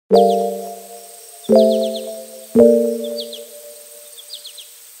Are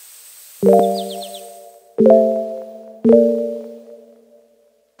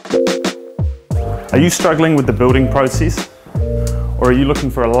you struggling with the building process? Or are you looking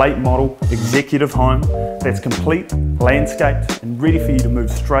for a late model executive home that's complete, landscaped and ready for you to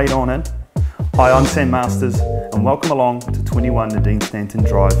move straight on in? Hi, I'm Sam Masters and welcome along to 21 Nadine Stanton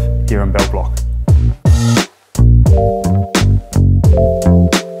Drive here in Bell Block.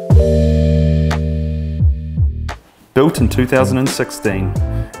 Built in 2016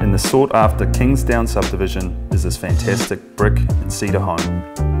 in the sought after Kingsdown subdivision is this fantastic brick and cedar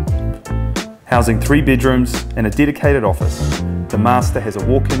home. Housing 3 bedrooms and a dedicated office, the master has a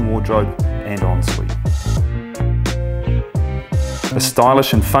walk-in wardrobe and ensuite. A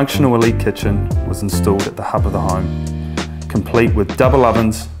stylish and functional elite kitchen was installed at the hub of the home. Complete with double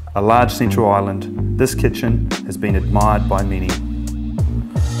ovens, a large central island, this kitchen has been admired by many.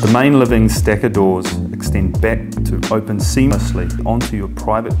 The main living stacker doors extend back to open seamlessly onto your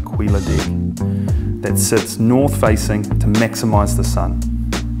private Quila deck that sits north facing to maximise the sun.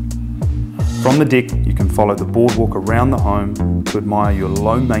 From the deck you can follow the boardwalk around the home to admire your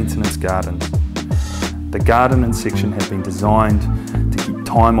low maintenance gardens. The garden and section have been designed to keep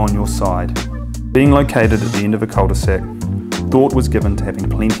time on your side. Being located at the end of a cul-de-sac, thought was given to having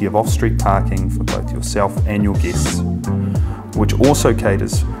plenty of off-street parking for both yourself and your guests, which also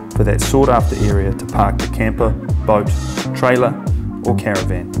caters for that sought after area to park the camper, boat, trailer or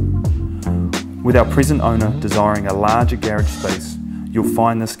caravan. With our present owner desiring a larger garage space, you'll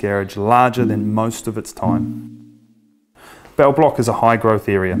find this garage larger than most of its time. Bell Block is a high growth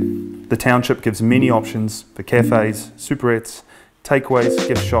area. The township gives many options for cafes, superettes, takeaways,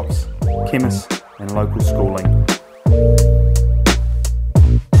 gift shops, chemists and local schooling.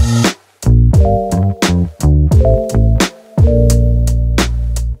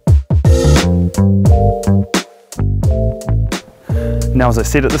 Now, as I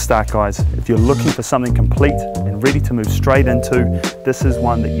said at the start guys, if you're looking for something complete and ready to move straight into, this is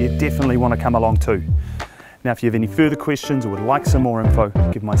one that you definitely want to come along to. Now if you have any further questions or would like some more info,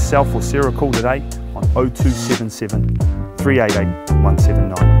 give myself or Sarah a call today on 0277 388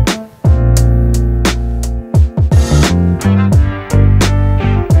 179.